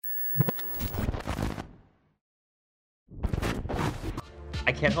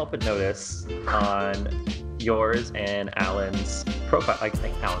I can't help but notice on yours and Alan's profile, I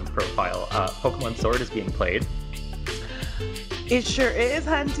think Alan's profile, Pokemon Sword is being played. It sure is,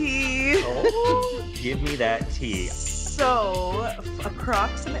 Hunty. Oh, give me that tea. So,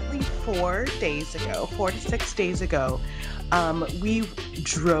 approximately 4 to 6 days ago, we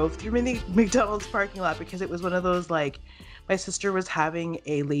drove through the McDonald's parking lot because it was one of those, like, my sister was having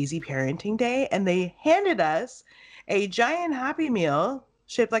a lazy parenting day, and they handed us a giant Happy Meal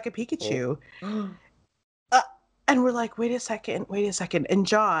shaped like a Pikachu. Oh. And we're like, wait a second. And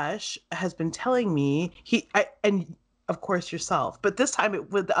Josh has been telling me, and of course yourself, but this time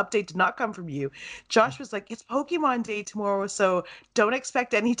the update did not come from you. Josh was like, it's Pokemon Day tomorrow, so don't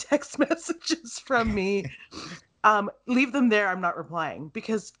expect any text messages from me. Leave them there. I'm not replying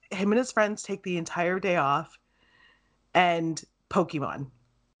because him and his friends take the entire day off and Pokemon.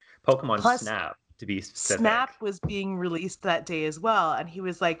 Pokemon Plus, Snap, to be specific. Snap was being released that day as well. And he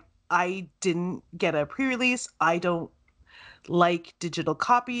was like, I didn't get a pre-release. I don't like digital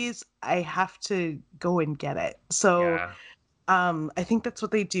copies. I have to go and get it. So Yeah. I think that's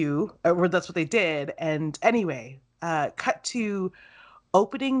what they do, or that's what they did. And anyway, cut to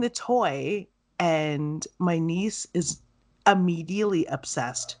opening the toy, and my niece is immediately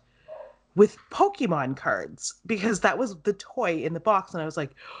obsessed with Pokemon cards because that was the toy in the box. And I was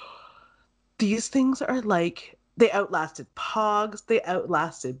like, these things are like, they outlasted Pogs, they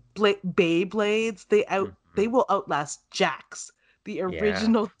outlasted Beyblades, they will outlast Jax, the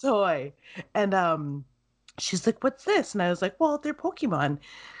original toy. And she's like, what's this? And I was like, well, they're Pokemon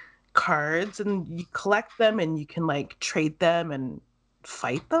cards, and you collect them and you can like trade them and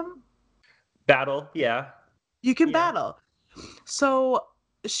fight them. Battle, yeah. You can battle. So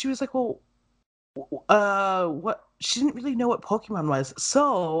she was like, well, what? She didn't really know what Pokemon was.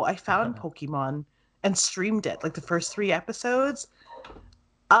 So I found Pokemon and streamed it, like the first 3 episodes.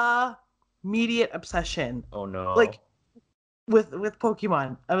 Immediate obsession. Oh no. Like with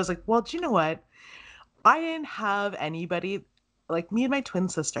Pokemon. I was like, well, do you know what? I didn't have anybody like me and my twin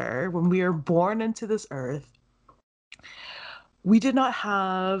sister when we were born into this earth. We did not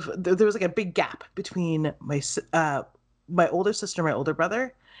have. There was like a big gap between my older sister, my older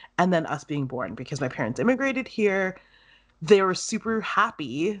brother, and then us being born because my parents immigrated here. They were super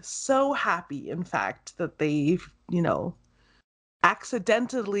happy, so happy, in fact, that they,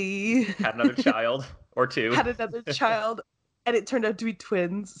 accidentally had another child or two. Had another child, and it turned out to be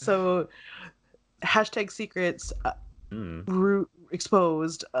twins. So, #secrets were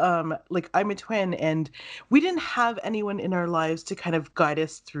exposed. Like, I'm a twin, and we didn't have anyone in our lives to kind of guide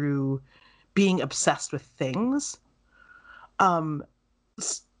us through being obsessed with things.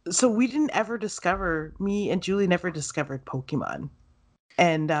 So we didn't ever discover, me and Julie never discovered Pokemon.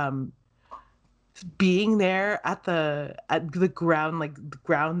 And being there at the ground, like the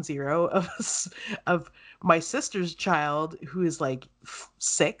ground zero of my sister's child, who is like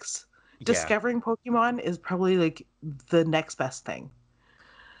 6, discovering Pokemon is probably like the next best thing.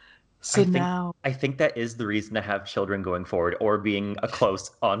 So I think that is the reason to have children going forward, or being a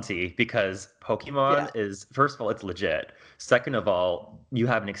close auntie, because Pokemon is, first of all, it's legit. Second of all, you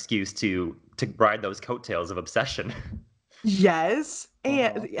have an excuse to ride those coattails of obsession. Yes,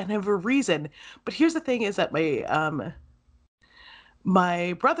 and have a reason. But here's the thing: is that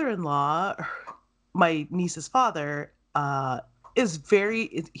my brother-in-law, my niece's father,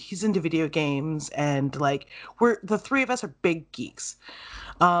 he's into video games, and like the 3 of us are big geeks.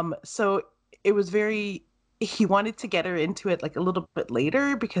 So it was he wanted to get her into it like a little bit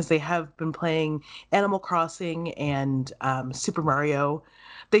later because they have been playing Animal Crossing and Super Mario.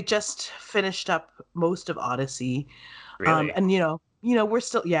 They just finished up most of Odyssey. Really? And we're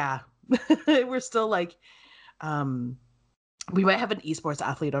still, we're still like, we might have an esports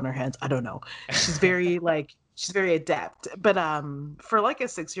athlete on our hands. I don't know. She's very she's very adept, but for like a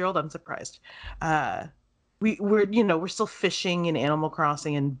 6-year-old, I'm surprised. We're still fishing in Animal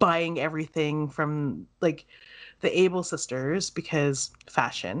Crossing and buying everything from like the Able sisters because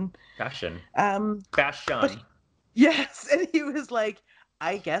fashion. Fashion. Yes, and he was like,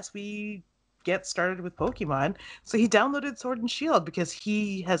 I guess we get started with Pokemon. So he downloaded Sword and Shield because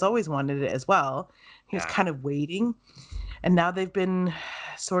he has always wanted it as well. He was kind of waiting, and now they've been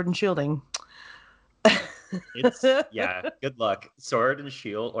Sword and Shielding. It's good luck. Sword and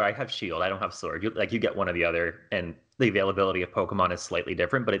Shield, or I have Shield, I don't have Sword. You get one or the other, and the availability of Pokemon is slightly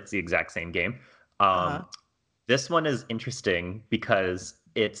different, but it's the exact same game. This one is interesting because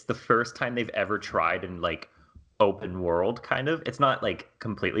it's the first time they've ever tried in like open world kind of. It's not like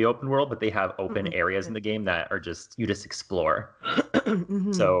completely open world, but they have open areas in the game that are you just explore.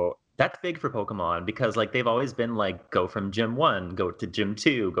 So That's big for Pokemon because like they've always been like go from gym 1, go to gym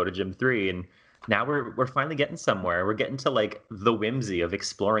 2, go to gym 3, and now we're finally getting somewhere. We're getting to like the whimsy of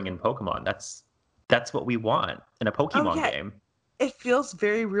exploring in Pokemon. That's what we want in a Oh Pokemon yeah, game. it feels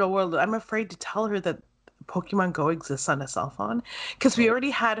very real world. I'm afraid to tell her that Pokemon Go exists on a cell phone because we Oh, already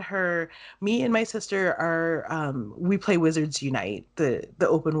had her. Me and my sister are we play Wizards Unite, the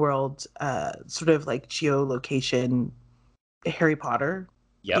open world sort of like geolocation Harry Potter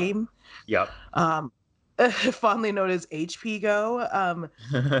yep. game, Yep. um, fondly known as HP Go.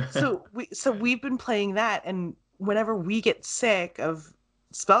 So we've been playing that, and whenever we get sick of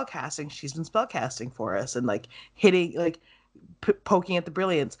spellcasting, she's been spellcasting for us and like hitting like poking at the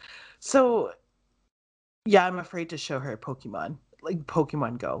brilliance. So yeah, I'm afraid to show her Pokemon, like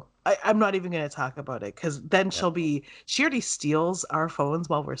Pokemon Go. I'm not even going to talk about it because then she already steals our phones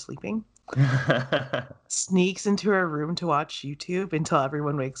while we're sleeping, Yep. sneaks into her room to watch YouTube until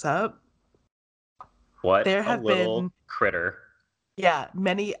everyone wakes up. What There a have been, little critter. yeah,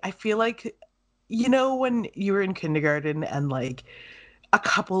 many. I feel like, when you were in kindergarten and like a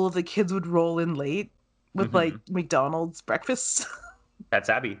couple of the kids would roll in late with like Hmm. McDonald's breakfast. That's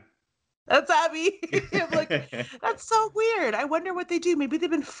Abby. That's Abby. I'm like, that's so weird. I wonder what they do. Maybe they've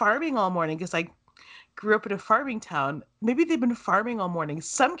been farming all morning because I grew up in a farming town. Maybe they've been farming all morning.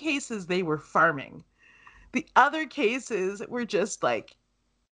 Some cases they were farming. The other cases were just like,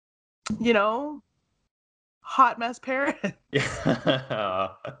 you know, hot mess parents. Yeah.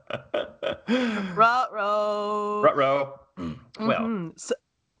 Ruh-roh. Ruh-roh. Well,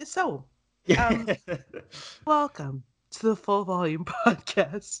 So, um, yeah. welcome to the Full Volume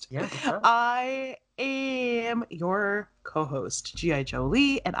Podcast. Yeah, what's up? I am your co-host, G.I.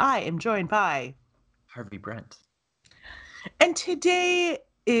 Jolie, and I am joined by. Harvey Brent. And today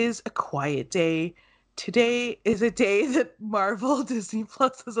is a quiet day. Today is a day that Marvel Disney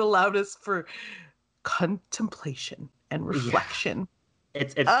Plus has allowed us for contemplation and Yeah. reflection.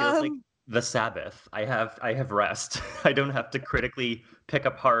 It feels like Um, the Sabbath. I have rest. I don't have to critically pick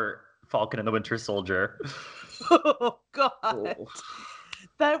apart Falcon and the Winter Soldier. oh God. Oh.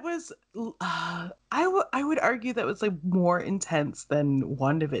 That was I would argue that was like more intense than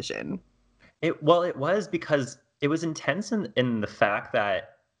WandaVision. It was because it was intense in the fact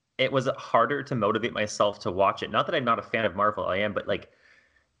that it was harder to motivate myself to watch it. Not that I'm not a fan of Marvel, I am, but like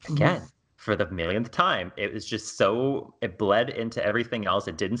Mhm. again, for the millionth time, it was just so it bled into everything else.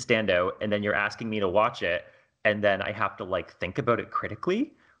 It didn't stand out, and then you're asking me to watch it, and then I have to like think about it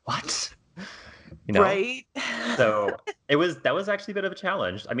critically. What? You know? Right? So that was actually a bit of a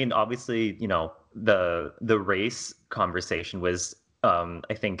challenge. I mean, obviously, the race conversation was I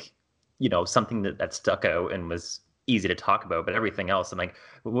think, something that stuck out and was easy to talk about, but everything else, I'm like,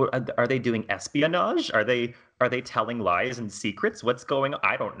 are they doing espionage? Are they telling lies and secrets? What's going on?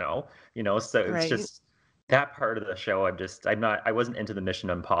 I don't know. So it's Right. just that part of the show. I wasn't into the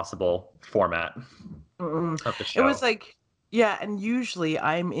Mission Impossible format Mm-mm. of the It was show. like, yeah, and usually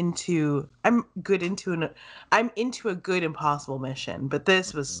I'm into a good impossible mission, but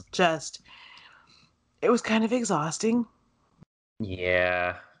this Mhm. was just it was kind of exhausting.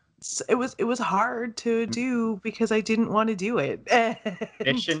 Yeah. It was hard to do because I didn't want to do it. And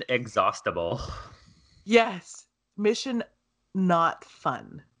Mission exhaustible. yes, mission not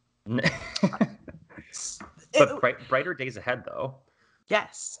fun. S- But it- brighter days ahead, though.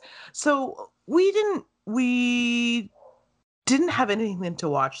 yes. So we didn't have anything to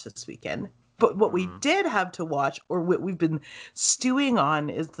watch this weekend. But what we Mm. did have to watch, or what we've been stewing on,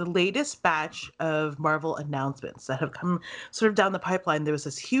 is the latest batch of Marvel announcements that have come sort of down the pipeline. There was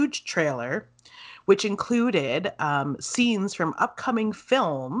this huge trailer, which included scenes from upcoming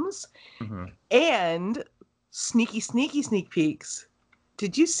films Mhm. and sneaky sneak peeks.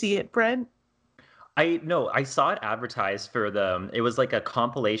 Did you see it, Brent? I saw it advertised for it was like a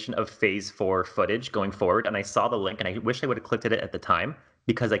compilation of Phase 4 footage going forward, and I saw the link, and I wish I would have clicked it at the time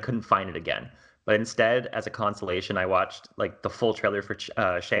because I couldn't find it again. But instead, as a consolation, I watched like the full trailer for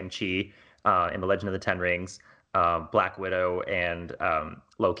Shang-Chi and the Legend of the Ten Rings, Black Widow, and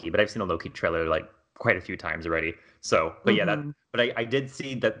Loki. But I've seen the Loki trailer like quite a few times already. So, but yeah, Mm-hmm. but I did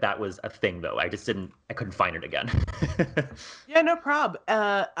see that was a thing though. I couldn't find it again. Yeah, no problem.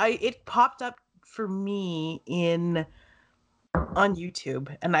 It popped up for me in on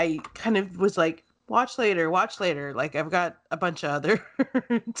YouTube, and I kind of was like, watch later, watch later. Like I've got a bunch of other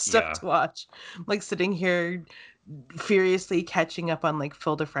stuff Yeah. to watch. I'm like sitting here furiously catching up on like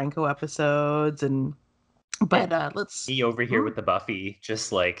Phil DeFranco episodes and but let's Me over here mm, with the Buffy,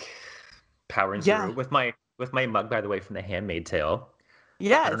 just like powering yeah, through with my mug, by the way, from The Handmaid's Tale.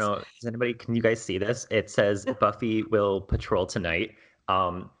 I don't yes. know. Can you guys see this? It says Buffy will patrol tonight.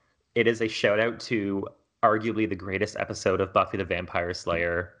 Um, it is a shout out to arguably the greatest episode of Buffy the Vampire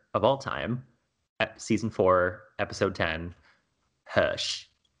Slayer of all time, season 4, episode 10, Hush.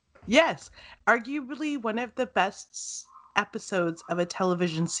 Yes, arguably one of the best episodes of a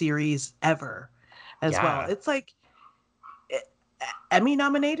television series ever as well. Yeah. It's like e- Emmy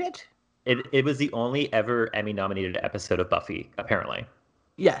nominated? It was the only ever Emmy nominated episode of Buffy, apparently.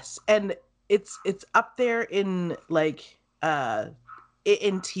 Yes, and it's up there in like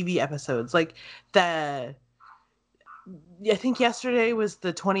in TV episodes. Like the I think yesterday was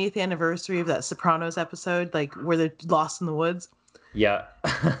the 20th anniversary of that Sopranos episode, like where they're lost in the woods. Yeah.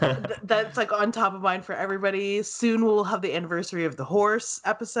 That's like on top of mind for everybody. Soon we'll have the anniversary of the horse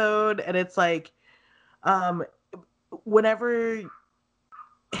episode, and it's like um whenever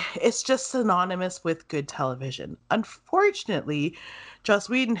it's just synonymous with good television. Unfortunately, Joss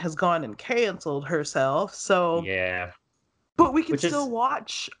Whedon has gone and canceled herself, so Yeah. but we can Which still is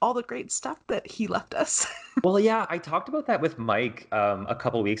watch all the great stuff that he left us. well, yeah, I talked about that with Mike a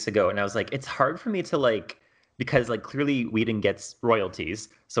couple weeks ago, and I was like, it's hard for me to like because like clearly Whedon gets royalties,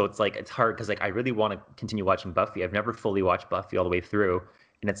 so it's like it's hard because like I really want to continue watching Buffy. I've never fully watched Buffy all the way through,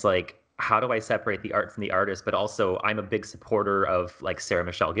 and it's like how do I separate the art from the artist? But also I'm a big supporter of like Sarah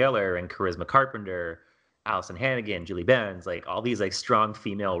Michelle Gellar and Charisma Carpenter, Allison Hannigan, Julie Benz, like all these like strong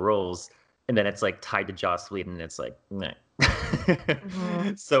female roles, and then it's like tied to Joss Whedon, and it's like, meh.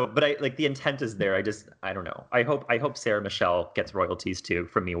 Mhm. So, but I like the intent is there. I don't know. I hope Sarah Michelle gets royalties too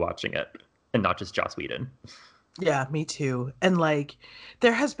from me watching it, and not just Joss Whedon. Yeah, me too. And like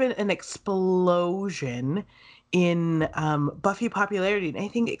there has been an explosion in Buffy popularity, and I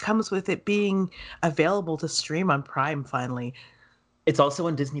think it comes with it being available to stream on Prime finally. It's also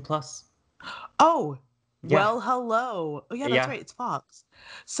on Disney Plus. Oh, Yeah, well, hello. Oh yeah, that's yeah. right. It's Fox.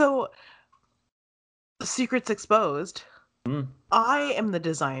 So, secrets exposed. Mm, I am the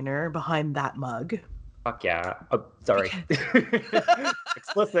designer behind that mug. fuck yeah. Oh, sorry. Because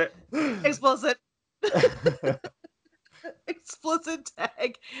Explicit. explicit. Explicit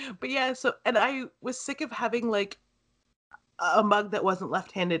tag. But yeah, so and I was sick of having like a mug that wasn't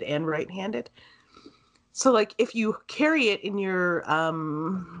left-handed and right-handed. So like if you carry it in your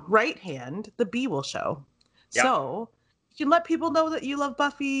right hand, the B will show. Yeah. So you can let people know that you love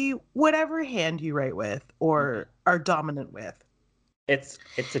Buffy whatever hand you write with or are dominant with. It's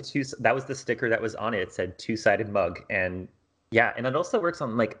a two. That was the sticker that was on it. It said two-sided mug, and yeah, and it also works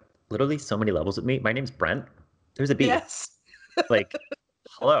on like literally so many levels with me. My name's Brent. There's a B. Yes. Like,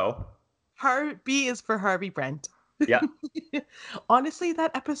 hello. B is for Harvey Brent. Yeah. Honestly,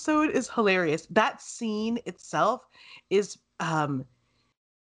 that episode is hilarious. That scene itself is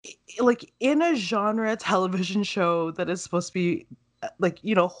like in a genre television show that is supposed to be like,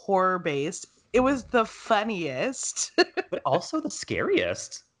 horror based. It was the funniest. But also the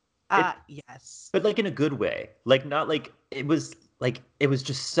scariest. It, Yes. but like in a good way. Like not like it was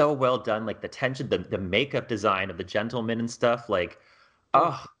just so well done. Like the tension, the makeup design of the gentleman and stuff. Like,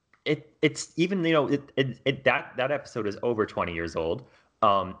 Oh, oh, it's even that episode is over 20 years old.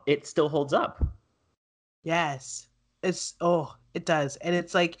 It still holds up. yes. It does. And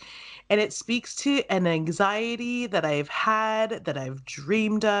it's like, and it speaks to an anxiety that I've had, that I've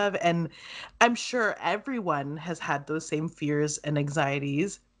dreamed of. And I'm sure everyone has had those same fears and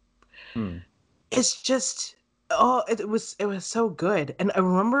anxieties. Hmm. It's just, it was so good. And I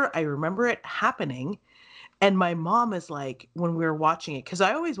remember it happening. And my mom is like, when we were watching it, because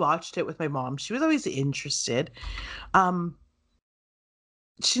I always watched it with my mom, she was always interested. Um,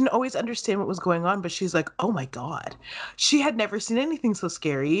 she didn't always understand what was going on, but she's like, oh my God. She had never seen anything so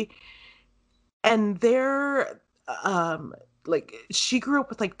scary. And they're like she grew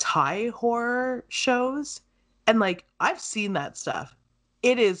up with like Thai horror shows. And like I've seen that stuff.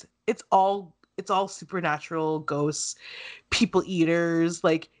 It's all supernatural, ghosts, people eaters,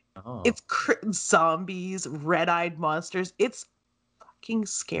 like Oh, it's zombies, red-eyed monsters. It's fucking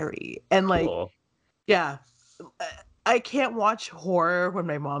scary. And like, cool. yeah, I can't watch horror when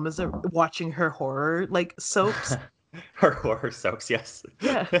my mom is watching her horror like soaps. Her horror soaps, yes.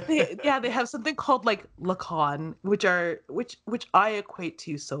 They have something called like Lacan, which I equate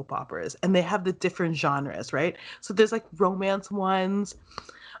to soap operas, and they have the different genres, right? So there's like romance ones.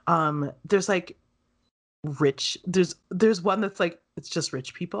 There's like rich. There's one that's like it's just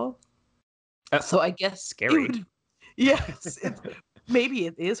rich people. So I guess it Scary. would, yes, maybe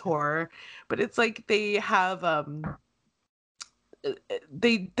it is horror, but it's like they have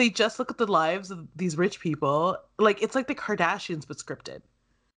they just look at the lives of these rich people like it's like the Kardashians but scripted.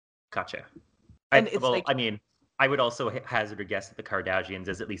 Gotcha. And it's Well, like I mean, I would also hazard a guess that the Kardashians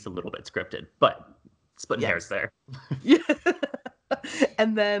is at least a little bit scripted, but splitting hairs yes. there. Yeah.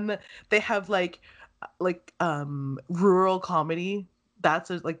 And then they have rural comedy.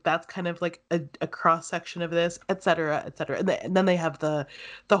 That's kind of like a cross section of this, etc., etc. And then they have the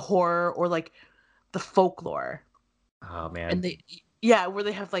horror, or like the folklore. Oh And man. they yeah, where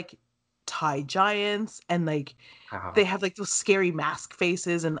they have like Thai giants, and like they Oh, have like those scary mask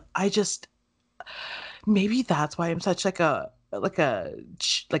faces. And I just, maybe that's why I'm such like a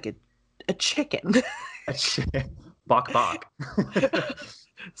chicken. bok bok.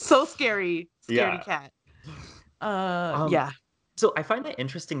 So scary, scaredy Yeah. cat. Um, Yeah. so I find that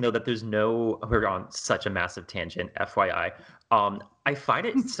interesting though that there's no we're on such a massive tangent, FYI. I find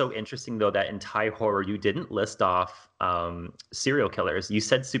it so interesting though that in Thai horror you didn't list off serial killers. You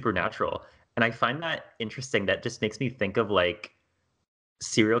said supernatural. And I find that interesting. That just makes me think of like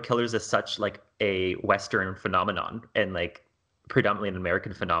serial killers as such like a Western phenomenon and like predominantly an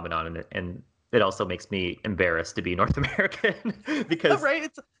American phenomenon. And it also makes me embarrassed to be North American because Right.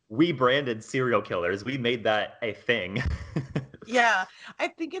 It's we branded serial killers. We made that a thing. Yeah, I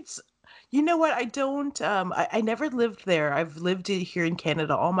think it's, you know what? I never lived there. I've lived here in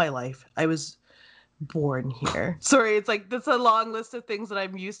Canada all my life. I was born here. Sorry, it's like that's a long list of things that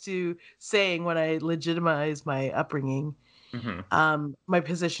I'm used to saying when I legitimize my upbringing, Mhm. my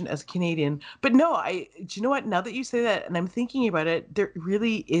position as a Canadian. But no, do you know what? Now that you say that and I'm thinking about it, there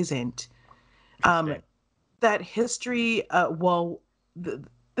really isn't. Um, Interesting. that history,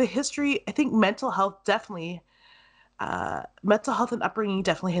 the history, I think mental health and upbringing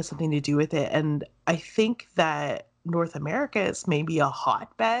definitely has something to do with it. And I think that North America is maybe a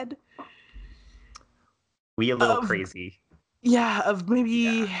hotbed We a little of, crazy. yeah, of Yeah.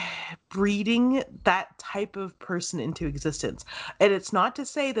 maybe breeding that type of person into existence. And it's not to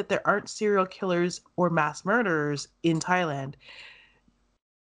say that there aren't serial killers or mass murderers in Thailand.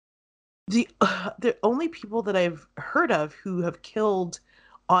 The only people that I've heard of who have killed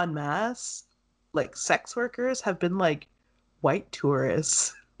en masse, like sex workers, have been like white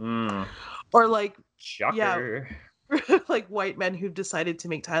tourists, Mm, or like, yeah, shocker. like white men who've decided to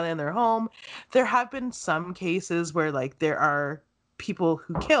make Thailand their home. There have been some cases where like there are people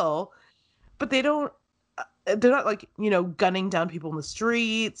who kill, but they're not like, gunning down people in the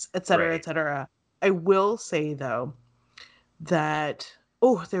streets, etc., Right. etc. I will say though that,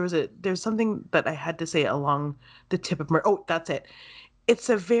 oh, there's something that I had to say along the tip of murder. Oh, that's it. It's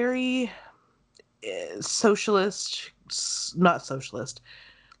a very socialist, not socialist,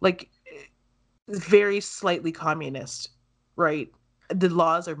 like very slightly communist, right? The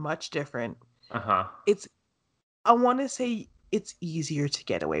laws are much different. Uh-huh. It's I want to say it's easier to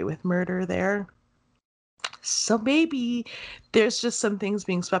get away with murder there. So maybe there's just some things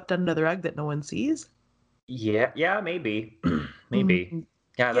being swept under the rug that no one sees. Yeah, yeah, maybe. Maybe. Mm,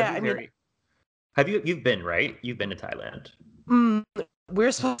 Yeah, that'd yeah, be I mean, very. Have you've been, right? You've been to Thailand. mm,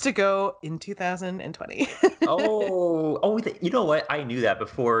 we're supposed to go in 2020. You know what? I knew that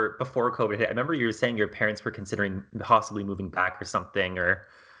before COVID hit. I remember you were saying your parents were considering possibly moving back or something, or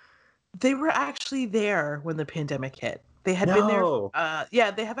They were actually there when the pandemic hit. They had been there. no.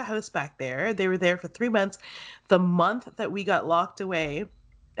 Yeah, they have a house back there. They were there for 3 months. The month that we got locked away,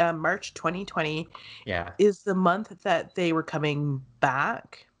 March 2020, Yeah. is the month that they were coming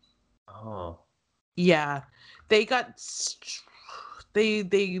back. Oh. Yeah, they got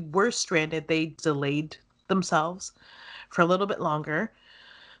they were stranded. They delayed themselves for a little bit longer.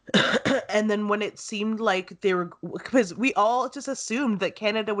 And then when it seemed like they were, because we all just assumed that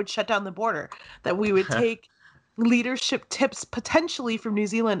Canada would shut down the border, that we would take leadership tips potentially from New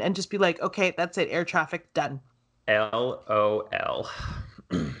Zealand and just be like, okay, that's it, air traffic done. LOL.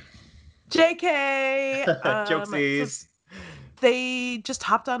 JK. So Jokesies. they just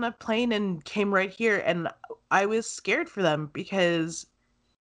hopped on a plane and came right here, and I was scared for them because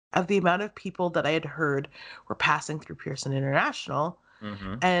of the amount of people that I had heard were passing through Pearson International.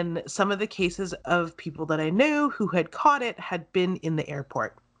 Hmm. And some of the cases of people that I knew who had caught it had been in the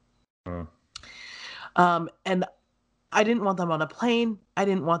airport. Mm. And I didn't want them on a plane. I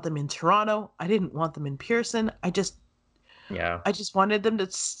didn't want them in Toronto. I didn't want them in Pearson. Yeah. I just wanted them to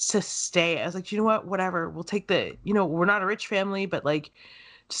stay. I was like, you know what? Whatever. We'll take we're not a rich family, but like,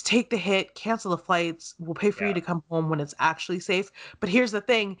 just take the hit, cancel the flights. We'll pay for you Yeah. to come home when it's actually safe. But here's the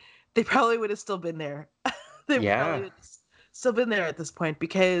thing, they probably would have still been there. They probably Yeah. would have still been there at this point,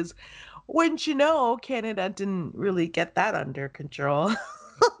 because wouldn't you know, Canada didn't really get that under control.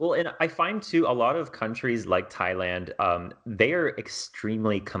 Well, and I find too a lot of countries like Thailand, they are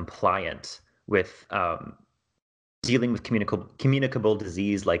extremely compliant with dealing with communicable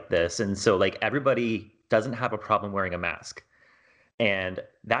disease like this, and so like everybody doesn't have a problem wearing a mask. And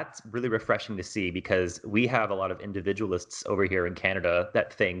that's really refreshing to see because we have a lot of individualists over here in Canada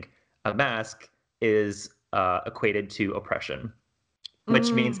that think a mask is equated to oppression,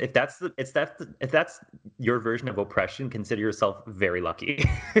 which means Mm, if that's your version of oppression, consider yourself very lucky.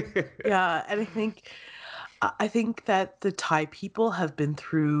 yeah, and I think that the Thai people have been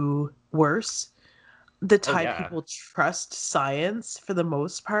through worse. The Oh Thai yeah. people trust science for the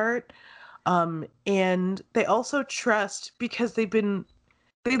most part. And they also trust because they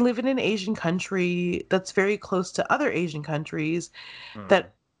live in an Asian country that's very close to other Asian countries Mm.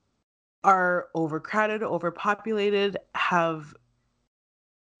 that are overcrowded, overpopulated, have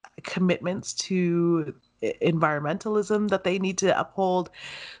commitments to environmentalism that they need to uphold.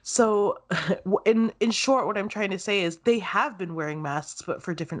 So, in short, what I'm trying to say is they have been wearing masks, but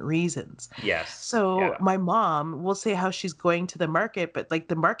for different reasons. Yes. So, Yeah. my mom will say how she's going to the market, but like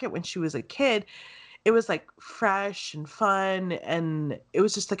the market when she was a kid, it was like fresh and fun, and it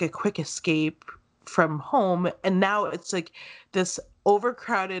was just like a quick escape from home. And now it's like this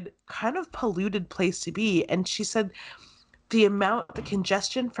overcrowded, kind of polluted place to be. And she said the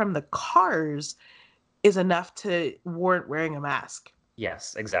congestion from the cars is enough to warrant wearing a mask.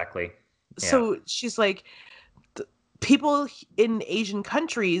 Yes, exactly. Yeah. So she's like, people in Asian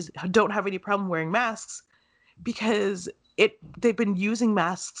countries don't have any problem wearing masks because they've been using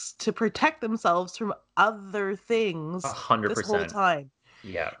masks to protect themselves from other A things hundred this whole percent. time.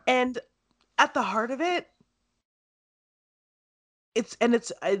 Yeah. And at the heart of it, it's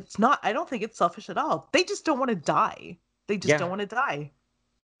not, I don't think it's selfish at all. They just don't want to die. They just Yeah. don't want to die.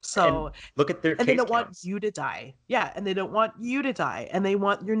 And So, look at their and they case don't want counts. you to die. Yeah, and they don't want you to die. And they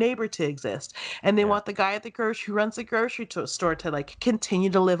want your neighbor to exist. And they Yeah. want the guy at the grocery who runs the store to like continue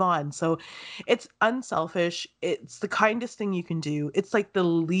to live on. So it's unselfish. It's the kindest thing you can do. It's like the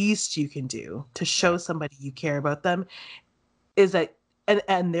least you can do to Yeah. show somebody you care about them is that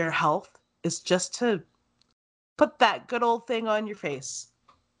and their health is just to put that good old thing on your face.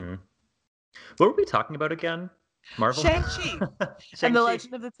 Mhm. What were we talking about again? Marvel? Shang-Chi and the Shang-Chi.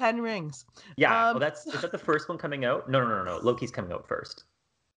 Legend of the Ten Rings. Yeah. Oh, Um is that the first one coming out? No, no, no, no, no. Loki's coming out first.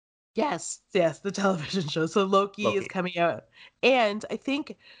 Yes, yes, the television show. So Loki is Loki. coming out. And I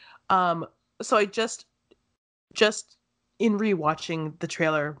think um so I just in rewatching the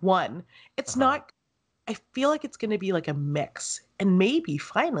trailer one, it's Uh-huh. not I feel like it's going to be like a mix. And maybe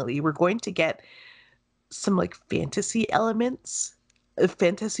finally we're going to get some like fantasy elements,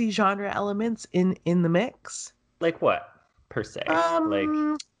 fantasy genre elements in the mix. Like what, per se? Like,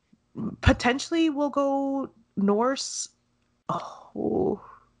 Um Potentially we'll go Norse. Oh,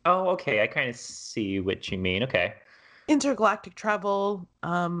 oh, okay. I kind of see what you mean. Okay. intergalactic travel.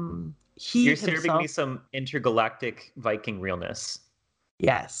 He You're serving me himself. some intergalactic Viking realness.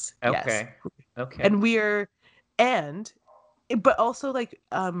 Yes, yes. Okay. Okay. And we're and but also like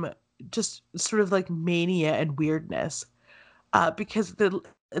just sort of like mania and weirdness. Because the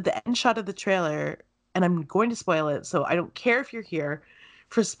end shot of the trailer, and I'm going to spoil it, so I don't care if you're here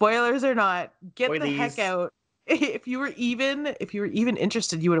for spoilers or not, get the heck Oilies. out. If you were even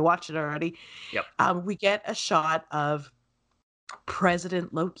interested, you would have watched it already. Yep. We get a shot of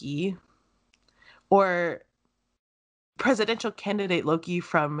President Loki or presidential candidate Loki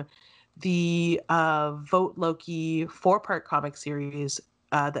from the Vote Loki 4-part comic series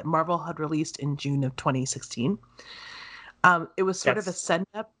that Marvel had released in June of 2016. It was sort of a That's send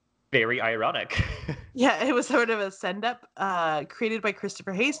up. very ironic. Yeah, it was sort of a send up created by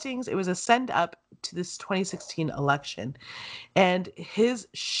Christopher Hastings. It was a send up to this 2016 election. And his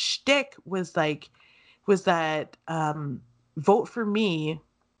shtick was that vote for me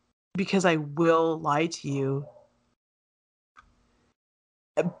because I will lie to you.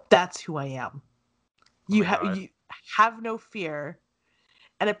 That's who I am. Oh my God. You have no fear.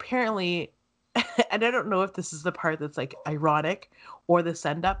 And apparently, and I don't know if this is the part that's like ironic or the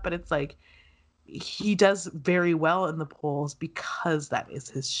send up, but it's like he does very well in the polls because that is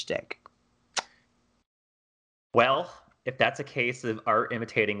his shtick. Well, if that's a case of art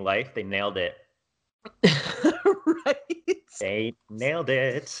imitating life, they nailed it. Right. They nailed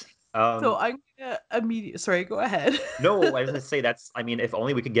it. So I'm gonna immediately. Sorry, go ahead. No, I was gonna say that's. I mean, if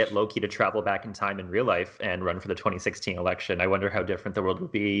only we could get Loki to travel back in time in real life and run for the 2016 election. I wonder how different the world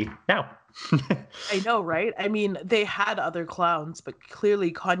would be now. I know, right? I mean, they had other clowns, but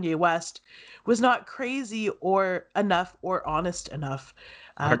clearly Kanye West was not crazy or enough or honest enough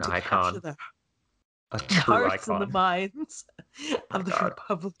What an to capture icon, the a true hearts and the icon. minds Oh my of the God.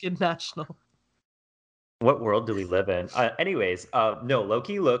 Republican National. What world do we live in? Anyways, no,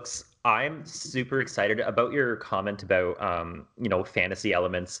 Loki looks. I'm super excited about your comment about fantasy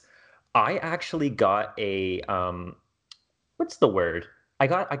elements. I actually got a what's the word? I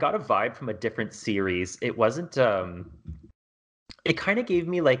got a vibe from a different series. It wasn't it kind of gave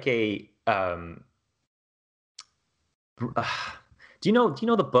me like a do you know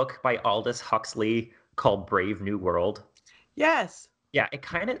the book by Aldous Huxley called Brave New World? Yes. Yeah, it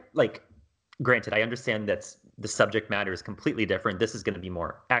kind of like, granted, I understand that the subject matter is completely different. This is going to be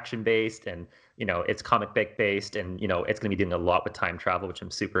more action based, and it's comic book based, and it's going to be doing a lot with time travel, which I'm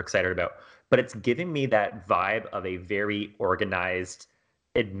super excited about. But it's giving me that vibe of a very organized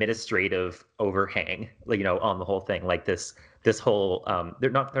administrative overhang, like, on the whole thing. Like this whole they're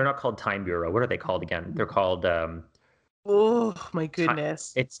not called Time Bureau. What are they called again? They're called Oh my time.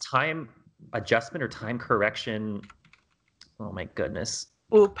 goodness. It's time adjustment or time correction. Oh my goodness.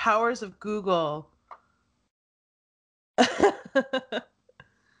 Oh, powers of Google. The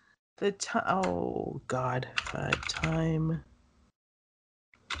time. Oh God. Time.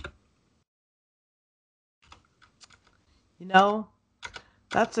 You know,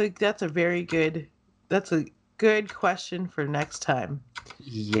 that's a very good. That's a good question for next time.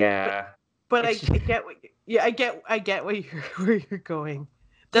 Yeah. But I It's just, get what. Yeah, I get where you're where you're going.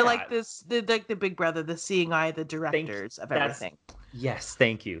 They're like yeah. this. They're like the Big Brother, the seeing eye, the Thank directors of that's everything. Yes,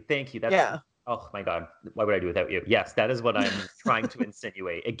 thank you. Thank you. That's Yeah. Oh my God. What would I do without you? Yes, that is what I'm trying to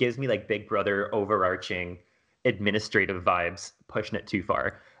insinuate. It gives me like Big Brother overarching administrative vibes, pushing it too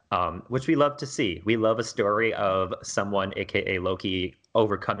far. Which we love to see. We love a story of someone, aka Loki,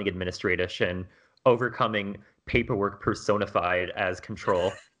 overcoming administration, overcoming paperwork personified as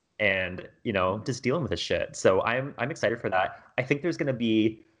control, and just dealing with the shit. So I'm excited for that. I think there's gonna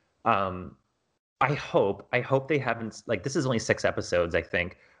be um I hope they haven't, like, this is only 6 episodes, I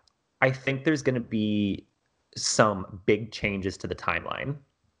think. I think there's gonna be some big changes to the timeline,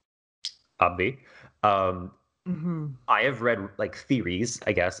 obvi. Um, Hmm. I have read like theories,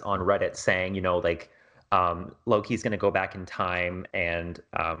 I guess, on Reddit saying, like, Loki's gonna go back in time and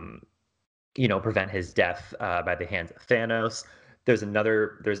prevent his death by the hands of Thanos. There's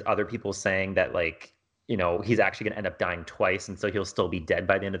other people saying that, like, he's actually going to end up dying twice, and so he'll still be dead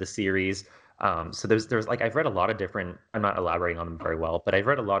by the end of the series. So there's like, I've read a lot of different. I'm not elaborating on them very well, but I've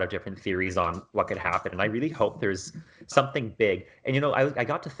read a lot of different theories on what could happen, and I really hope there's something big. And I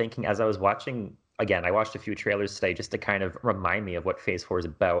got to thinking as I was watching again. I watched a few trailers today just to kind of remind me of what Phase 4 is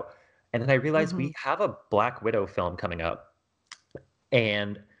about, and then I realized Hmm. we have a Black Widow film coming up.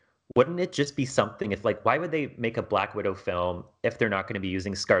 And wouldn't it just be something if, like, why would they make a Black Widow film if they're not going to be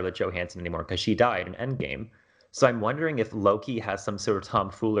using Scarlett Johansson anymore? Because she died in Endgame. So I'm wondering if Loki has some sort of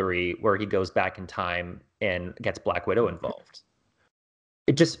tomfoolery where he goes back in time and gets Black Widow involved.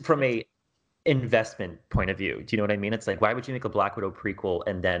 It just from a investment point of view. Do you know what I mean? It's like, why would you make a Black Widow prequel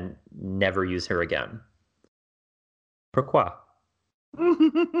and then never use her again? Pourquoi?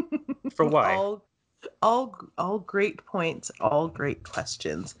 For why? all all great points, all great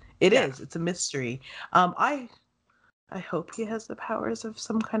questions. It Yeah. is. It's a mystery. I hope he has the powers of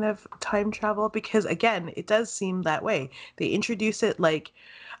some kind of time travel because again, it does seem that way. They introduce it like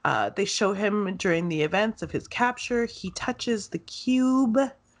they show him during the events of his capture. He touches the cube.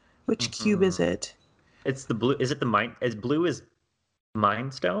 Which cube is Mm-mm. it? It's the blue. Is it the mind? Is blue is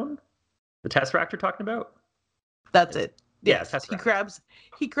Mind Stone? The Tesseract you're talking about? That's it. Yeah, Yes, Tesseract.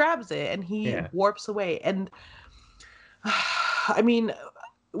 he grabs it and he Yeah. warps away. And I mean,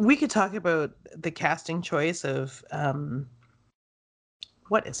 we could talk about the casting choice of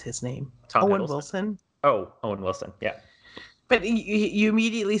what is his name? Tom Owen Hiddleston? Wilson. Oh, Owen Wilson. Yeah. But you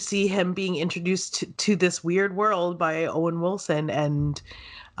immediately see him being introduced to this weird world by Owen Wilson, and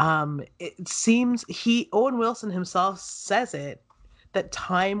it seems Owen Wilson himself says it that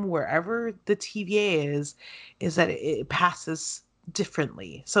time wherever the TVA is that it passes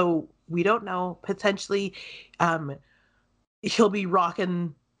differently. So we don't know. Potentially, um, he'll be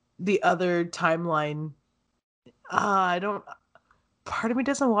rocking the other timeline. I don't. Part of me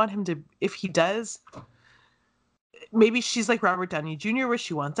doesn't want him to. If he does, maybe she's like Robert Downey Jr. where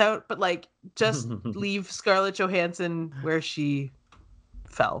she wants out, but like just leave Scarlett Johansson where she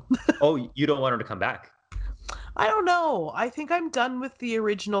fell. Oh, you don't want her to come back? I don't know. I think I'm done with the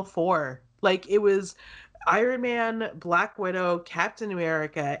original four. Like it was Iron Man, Black Widow, Captain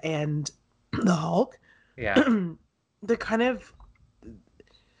America, and the Hulk. Yeah. They're kind of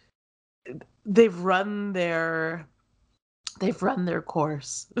they've run their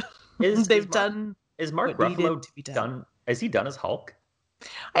course. Is is They've Mark done is Mark what needed Ruffalo to be done. done? Is he done as Hulk?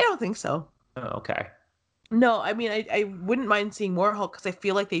 I don't think so. Oh, okay. No, I mean, I wouldn't mind seeing more Hulk because I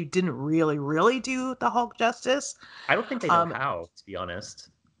feel like they didn't really do the Hulk justice. I don't think they know Um, how, to be honest.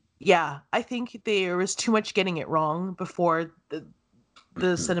 yeah, I think there was too much getting it wrong before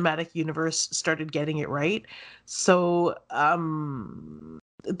the cinematic universe started getting it right. So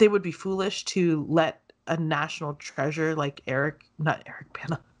they would be foolish to let a national treasure like not Eric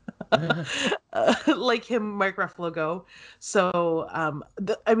Bana, like him, Mark Ruffalo go. So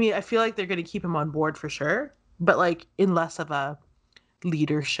I mean, I feel like they're going to keep him on board for sure, but like in less of a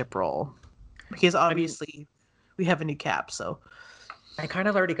leadership role, because I mean, obviously we have a new Cap. So I kind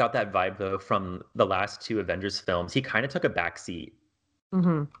of already got that vibe though from the last two Avengers films. He kind of took a backseat,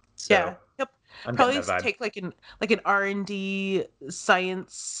 so yeah, yep. I'm getting Probably that vibe. take like an R&D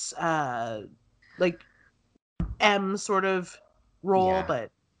science like M sort of role, Yeah.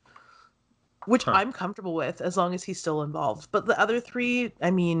 but which Huh. I'm comfortable with as long as he's still involved. But the other three,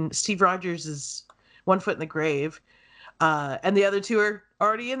 I mean, Steve Rogers is one foot in the grave, and the other two are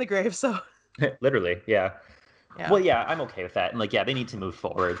already in the grave. So Literally, yeah. yeah, Well, yeah, I'm okay with that. And like, yeah, they need to move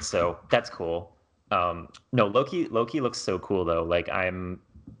forward, so that's cool. No, Loki looks so cool though. Like, I'm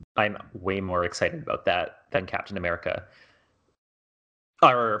way more excited about that than Captain America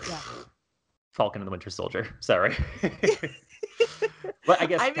or yeah. Falcon and the Winter Soldier. Sorry. But I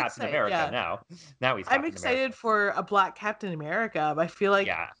guess I'm Captain excited. America Yeah, now. Now he's I'm Captain excited America. for a Black Captain America. I feel like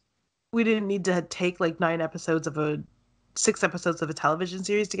Yeah. we didn't need to take like 6 episodes of a television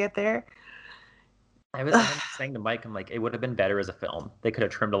series to get there. I remember saying to Mike, I'm like, it would have been better as a film. They could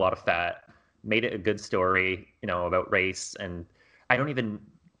have trimmed a lot of fat, made it a good story, about race, and I don't even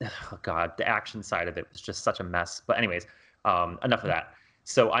oh God, the action side of it was just such a mess. But anyways, enough of that.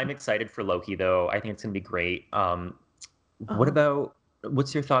 So I'm excited for Loki though. I think it's gonna be great. Uh-huh.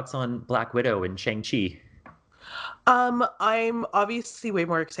 What's your thoughts on Black Widow and Shang-Chi? I'm obviously way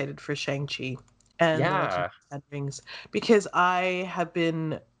more excited for Shang-Chi and the Legend Yeah. of the Ten Rings because I have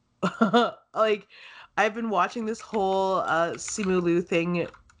been like I've been watching this whole Simu Liu thing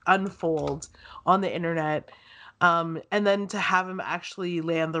unfold on the internet. And then to have him actually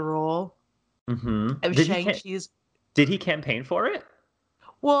land the role Mm-hmm. of Shang-Chi's, Did he campaign for it?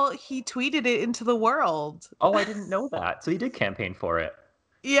 well, he tweeted it into the world. Oh, I didn't know that. So he did campaign for it.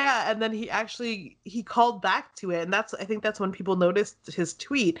 Yeah, and then he called back to it, and I think that's when people noticed his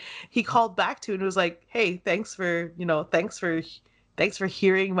tweet. He called back to it and was like, "Hey, thanks for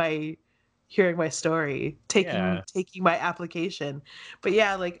hearing my story, Yeah. taking my application." But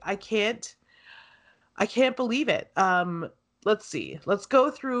yeah, like I can't believe it. Let's see. Let's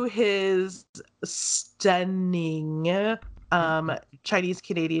go through his stunning Chinese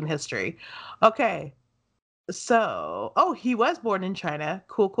Canadian history. Okay. So, oh, he was born in China.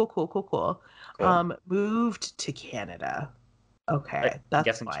 Cool, cool, cool, cool, cool. Cool. Moved to Canada. I'm Okay, that's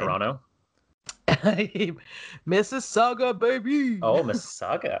guessing fine. Toronto. Mississauga, baby. Oh,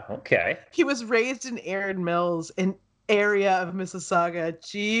 Mississauga. Okay. He was raised in Erin Mills, an area of Mississauga.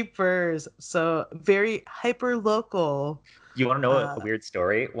 Jeepers. So very hyper local. You want to know Uh, a weird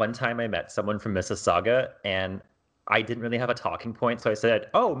story? One time I met someone from Mississauga and I didn't really have a talking point. So I said,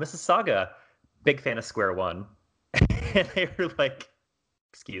 "Oh, Mississauga, big fan of Square One." And they were like,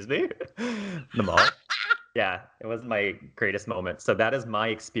 "Excuse me?" The mall. Yeah, it was my greatest moment. So that is my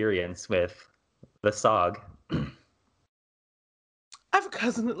experience with the SOG. There I have a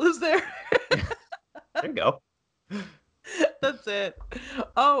cousin that lives there. you go. That's it.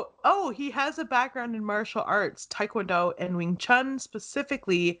 Oh, he has a background in martial arts, Taekwondo and Wing Chun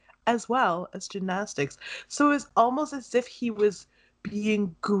specifically, as well as gymnastics. So it's almost as if he was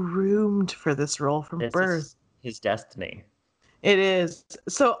being groomed for this role from This birth. is his destiny. It is.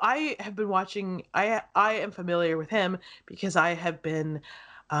 So I have been watching, I am familiar with him because I have been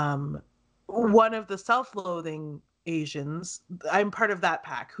um one of the self-loathing Asians. I'm part of that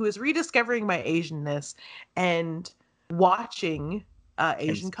pack who is rediscovering my Asianness and watching Kim's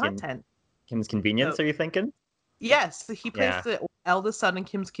Asian Kim content. Kim's So Convenience, are you thinking? yes, he plays Yeah. the eldest son in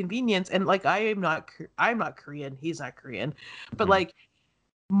Kim's Convenience, and like I'm not Korean. He's not Korean, but Mhm. like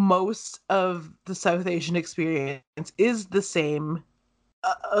most of the South Asian experience is the same,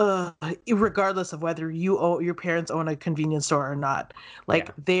 regardless of whether your parents own a convenience store or not. Like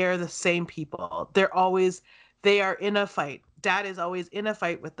Yeah. they're the same people. They are in a fight. Dad is always in a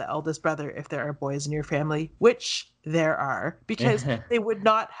fight with the eldest brother if there are boys in your family, which there are, because they would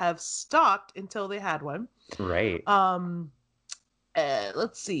not have stopped until they had one. Right. Um,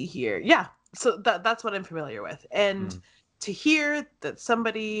 let's see here. Yeah, so that's what I'm familiar with, and Mm. to hear that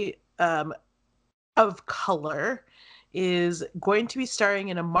somebody of color is going to be starring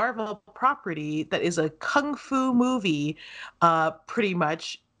in a Marvel property that is a kung fu movie, pretty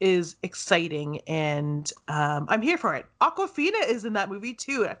much is exciting, and I'm here for it. Aquafina is in that movie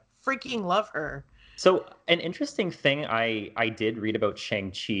too. I freaking love her. So an interesting thing I did read about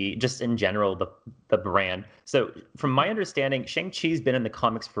Shang-Chi, just in general, the brand. So from my understanding, Shang-Chi's been in the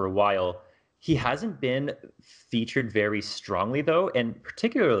comics for a while. He hasn't been featured very strongly though, and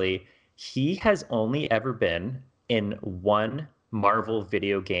particularly he has only ever been in one Marvel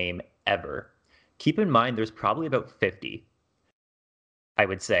video game ever. Keep in mind there's probably about 50, I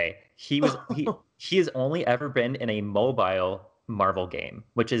would say. He has only ever been in a mobile Marvel game,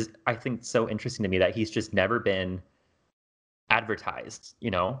 which is I think so interesting to me that he's just never been advertised, you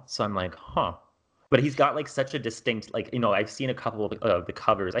know? So I'm like, huh. But he's got like such a distinct, like, you know, I've seen a couple of the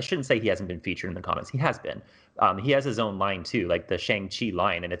covers. I shouldn't say he hasn't been featured in the comics. He has been. He has his own line too, like the Shang-Chi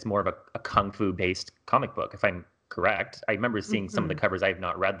line, and it's more of a kung fu based comic book, if I'm correct. I remember seeing some of the covers. I have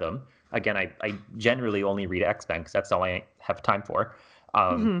not read them. Again, I generally only read X-Men because that's all I have time for.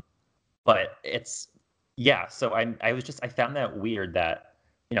 Um, Mhm. but it's yeah. So I found that weird that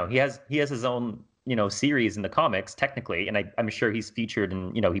you know he has his own series in the comics technically, and I'm sure he's featured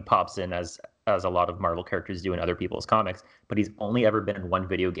and he pops in as a lot of Marvel characters do in other people's comics, but he's only ever been in one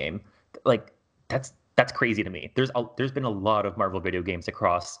video game. Like that's crazy to me. There's been a lot of Marvel video games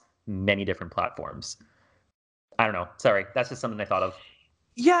across many different platforms. I don't know. Sorry, that's just something I thought of.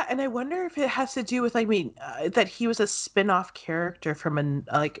 Yeah, and I wonder if it has to do with, I mean, that he was a spin-off character from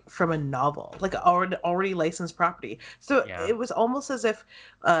from a novel, like already licensed property. So Yeah. it was almost as if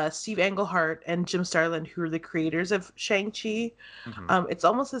Steve Englehart and Jim Starlin, who are the creators of Shang-Chi, Hmm. it's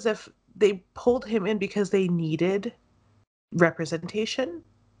almost as if they pulled him in because they needed representation.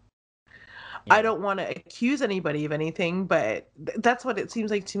 I Yeah. don't want to accuse anybody of anything, but that's what it seems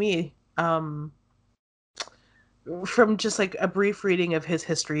like to me. From just like a brief reading of his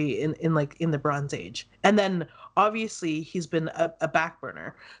history in the Bronze Age, and then obviously he's been a back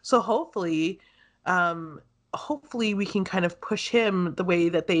burner. So um hopefully we can kind of push him the way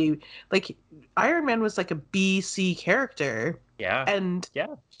that they like. Iron Man was like a BC character, Yeah. and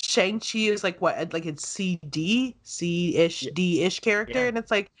Yeah. Shang-Chi is like what, like it's C-ish Yeah. D-ish character, Yeah. and it's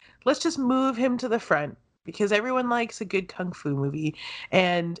like, let's just move him to the front because everyone likes a good kung fu movie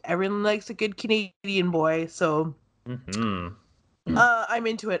and everyone likes a good Canadian boy. So Hmm. I'm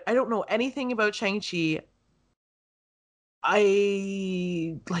into it. I don't know anything about Shang-Chi.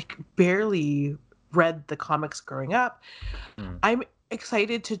 I like barely read the comics growing up. I'm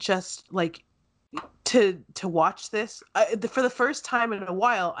excited to just like to watch this for the first time in a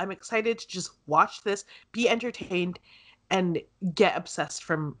while. I'm excited to just watch this, be entertained, and get obsessed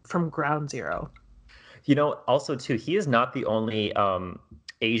from ground zero. Also too, he is not the only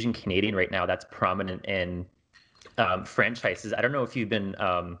Asian Canadian right now that's prominent in franchises. I don't know if you've been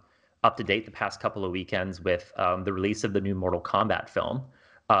up to date the past couple of weekends with the release of the new Mortal Kombat film.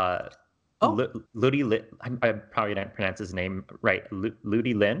 Uh, Oh, Ludi Lin, I probably didn't pronounce his name right.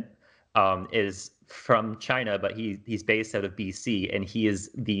 Ludi Lin is from China, but he's based out of BC, and he is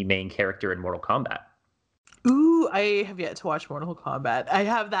the main character in Mortal Kombat. ooh, I have yet to watch Mortal Kombat. I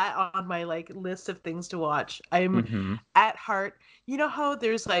have that on my like list of things to watch. I'm Hmm. at heart, you know how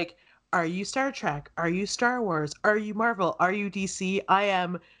there's like, are you Star Trek? Are you Star Wars? Are you Marvel? Are you DC? I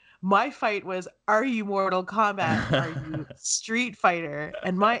am. My fight was, are you Mortal Kombat? Are you Street Fighter?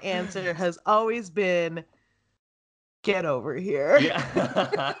 And my answer has always been, get over here.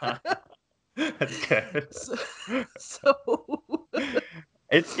 Yeah. That's good. So, so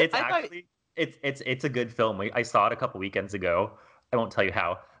It's I thought, actually it's a good film. I saw it a couple weekends ago. I won't tell you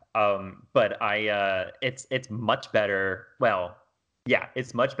how. But I it's much better. Well, yeah,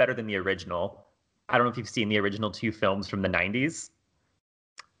 it's much better than the original. I don't know if you've seen the original two films from the 90s.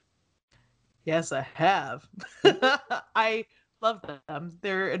 yes, I have. Mhm. I love them.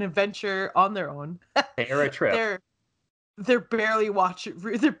 They're an adventure on their own. They are a trip. they're they're barely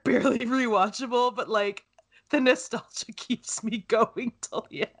rewatchable, but like the nostalgia keeps me going till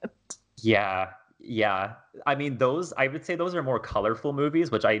the end. Yeah, yeah. I mean, those I would say those are more colorful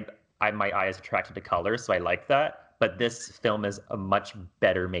movies, which I my eye is attracted to color, so I like that. But this film is a much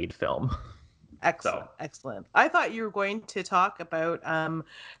better made film. So, Excellent, excellent. I thought you were going to talk about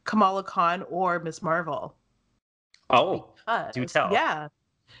Kamala Khan or Miss Marvel oh, do because tell. yeah.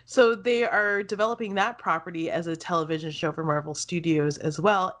 So they are developing that property as a television show for Marvel Studios as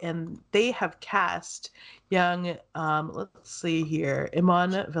well, and they have cast young let's see here,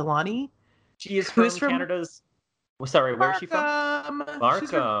 Iman Vellani, She is who is from from Canada's. Well, sorry, where is she from? Markham.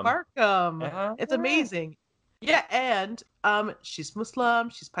 She's from Markham. Markham. Ah, It's amazing. Yeah, and she's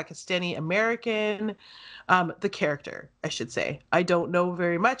Muslim, she's Pakistani American. The character, I should say. I don't know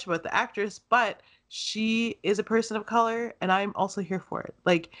very much about the actress, but she is a person of color and I'm also here for it.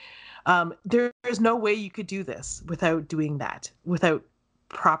 Like there's no way you could do this without doing that, without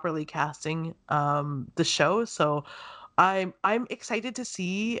properly casting the show. So I'm excited to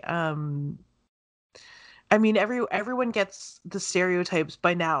see. I mean, everyone gets the stereotypes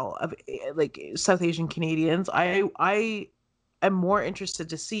by now of like South Asian Canadians. I am more interested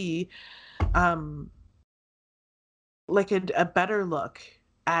to see um like a better look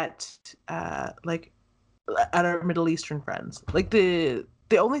at like at our Middle Eastern friends. Like the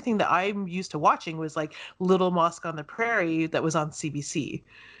only thing that I'm used to watching was like Little Mosque on the Prairie that was on CBC.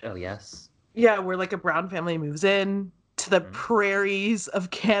 Oh yes. Yeah, where like a brown family moves in to the Mhm. prairies of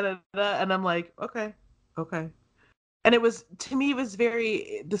Canada, and I'm like, okay, okay. And it was, to me, it was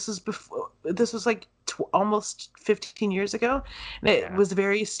very, this was before, this was like almost 15 years ago, and it Yeah. was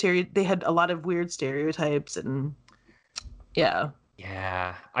very they had a lot of weird stereotypes, and yeah.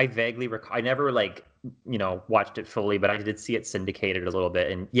 Yeah, I vaguely recall. I never like watched it fully, but I did see it syndicated a little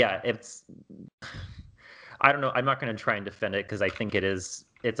bit, and yeah, it's. I don't know. I'm not going to try and defend it because I think it's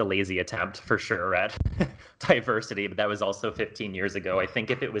a lazy attempt for sure at diversity, but that was also 15 years ago. I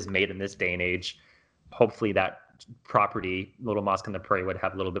think if it was made in this day and age, hopefully that property, Little Mosque on the Prairie, would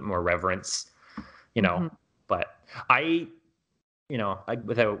have a little bit more reverence, you know. Hmm. But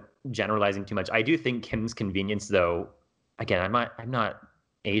without generalizing too much, I do think Kim's Convenience, though. Again, I'm not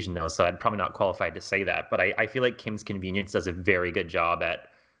Asian though, so I'm probably not qualified to say that. But I feel like Kim's Convenience does a very good job at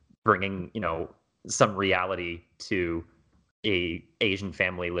bringing some reality to a Asian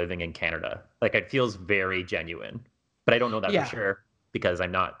family living in Canada. Like it feels very genuine, but I don't know that for Yeah, sure because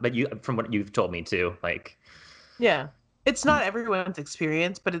I'm not. But from what you've told me too, like yeah. It's not everyone's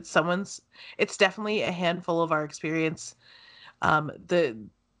experience, but it's definitely a handful of our experience. The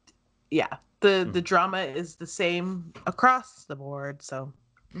Yeah, the mhm. drama is the same across the board. So,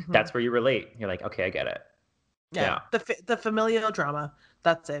 mhm. That's where you relate. You're like, okay, I get it. Yeah, Yeah. the familial drama.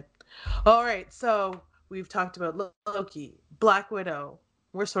 That's it. All right, so we've talked about Loki, Black Widow.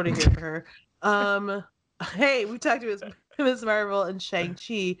 We're sort of here for her. Um, hey, we talked about Ms. Marvel and Shang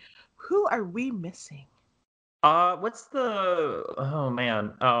Chi. Who are we missing? What's the? Oh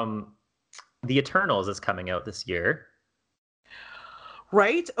man. The Eternals is coming out this year.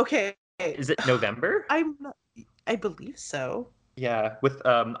 Right? Okay. Is it November? I'm not, I believe so. Yeah. With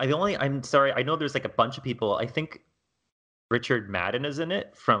I'm sorry. I know there's like a bunch of people. I think Richard Madden is in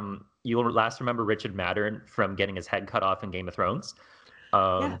it. From you'll last remember Richard Madden from getting his head cut off in Game of Thrones.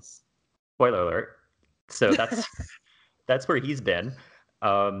 Um, Yes. Spoiler alert. So that's where he's been.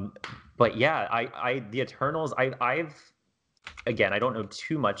 Um, but yeah, the Eternals. I've again, I don't know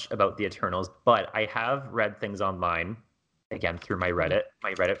too much about the Eternals, but I have read things online again through my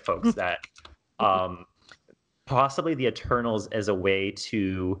Reddit folks that um, possibly the Eternals as a way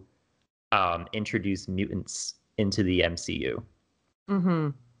to introduce mutants into the MCU. Mm-hmm.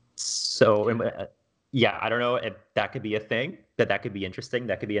 So, yeah, I don't know if that could be a thing, that could be interesting.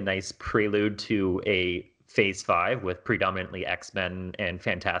 That could be a nice prelude to a Phase 5 with predominantly X-Men and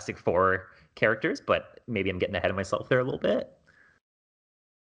Fantastic Four characters, but maybe I'm getting ahead of myself there a little bit.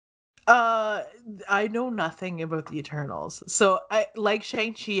 Uh, I know nothing about the Eternals. So I like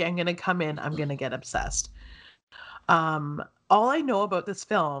Shang-Chi, I'm gonna come in, I'm gonna get obsessed. All I know about this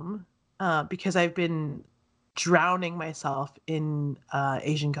film, because I've been drowning myself in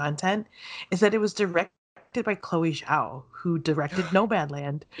Asian content, is that it was directed by Chloe Zhao, who directed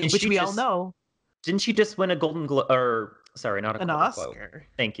Nomadland, And which she we all just know didn't she just win a Golden Globe or sorry, not a an Golden Globe. Oscar.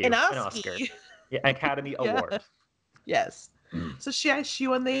 Thank An you. An Oscar. Oscar. Yeah, Academy Yeah. Award. Yes. So she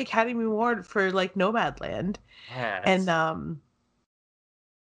won the Academy Award for like Nomadland. And Yes.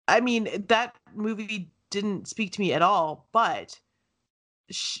 I mean, that movie didn't speak to me at all, but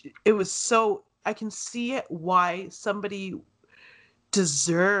it was so, I can see it why somebody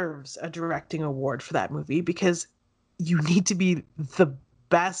deserves a directing award for that movie, because you need to be the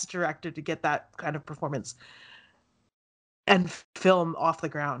best director to get that kind of performance and film off the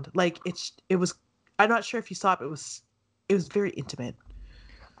ground. Like it was, I'm not sure if you saw it, but it was very intimate.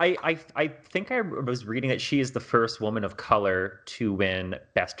 I think I was reading that she is the first woman of color to win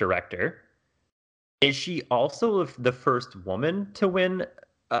Best Director. Is she also the first woman to win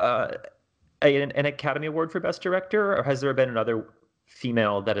uh, an Academy Award for Best Director, or has there been another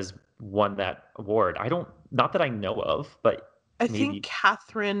female that has won that award? I don't, not that I know of, but I think maybe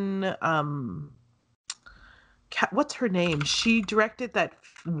Catherine, what's her name? She directed that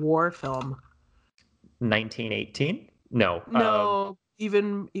war film. 1918. No, No,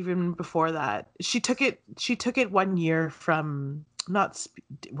 even before that. She took it 1 year from, not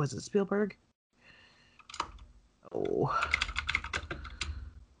was it Spielberg? Oh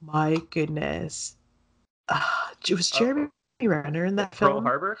my goodness. It was Jeremy oh, Renner in that Pearl film.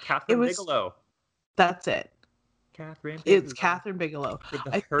 Harbor, It Catherine was Bigelow. That's it. Catherine It's Bigelow. Catherine Bigelow. With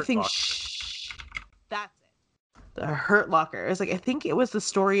the I Hurt think Locker. that's it. The Hurt Locker. It's like, I think it was the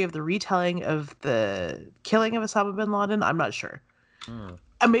story of the retelling of the killing of Osama bin Laden. I'm not sure.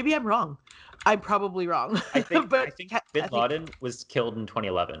 Maybe I'm wrong. I'm probably wrong. I think But Bin Laden was killed in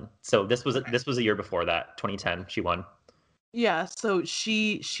 2011. So this was a year before that. 2010, she won. Yeah, so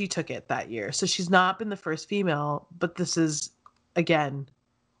she took it that year. So she's not been the first female, but this is, again,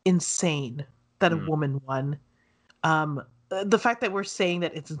 insane that a woman won. The fact that we're saying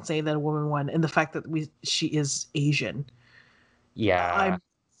that it's insane that a woman won, and the fact that she is Asian. Yeah.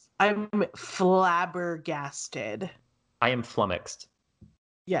 I'm flabbergasted. I am flummoxed.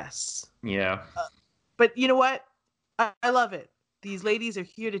 Yes. Yeah. But you know what? I love it. These ladies are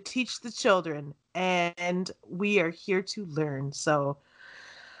here to teach the children, and we are here to learn. So,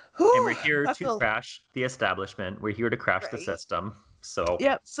 and we're here to crash the establishment. We're here to crash the system. So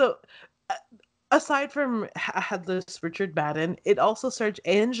yeah. So aside from Headless Richard Madden, it also starred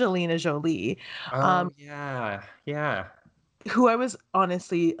Angelina Jolie. Yeah. Who I was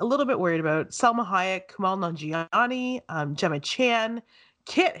honestly a little bit worried about. Salma Hayek, Kumail Nanjiani, Gemma Chan,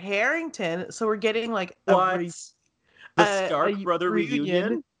 Kit Harington. So we're getting like the Stark brother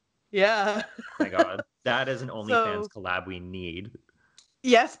reunion. Yeah. Oh my God, that is an OnlyFans collab we need.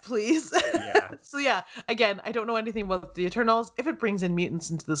 Yes, please. Yeah. So yeah, again, I don't know anything about the Eternals. If it brings in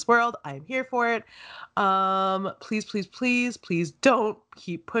mutants into this world, I am here for it. Please don't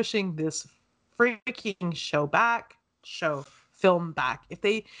keep pushing this freaking film back. If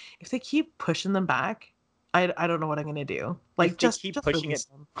they keep pushing them back, I don't know what I'm gonna do. Like, just keep pushing it.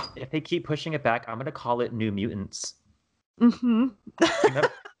 If they keep pushing it back, I'm gonna call it New Mutants. It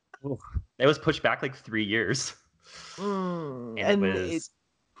was pushed back like 3 years. And it was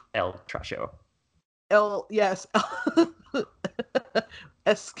El Trasho. El Trasho.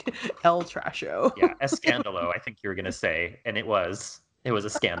 Yeah, Escandalo, I think you were gonna say, and it was a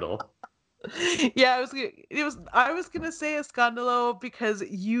scandal. Yeah, I was gonna say Escandalo because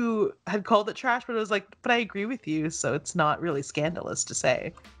you had called it trash, but I was like, but I agree with you, so it's not really scandalous to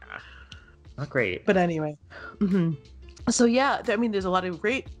say. Not great. But anyway. So yeah, I mean, there's a lot of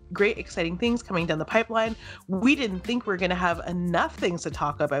great, exciting things coming down the pipeline. We didn't think we were going to have enough things to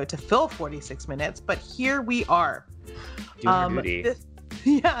talk about to fill 46 minutes, but here we are. Doing your duty.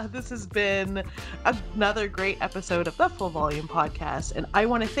 This has been another great episode of the Full Volume Podcast, and I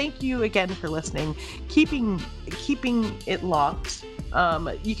want to thank you again for listening, keeping it locked.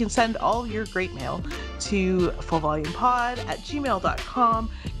 You can send all your great mail to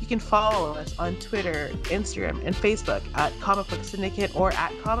fullvolumepod@gmail.com. You can follow us on Twitter, Instagram, and Facebook at Comic Book Syndicate or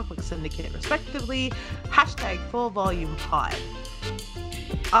at Comic Book Syndicate, respectively. #FullVolumePod.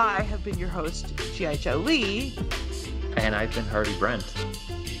 I have been your host, G.I. Joe Lee. And I've been Harvey Brent.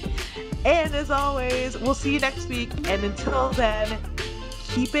 And as always, we'll see you next week. And until then,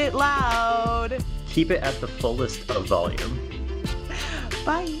 keep it loud. Keep it at the fullest of volume.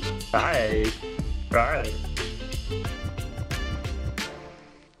 Bye. Bye. Bye.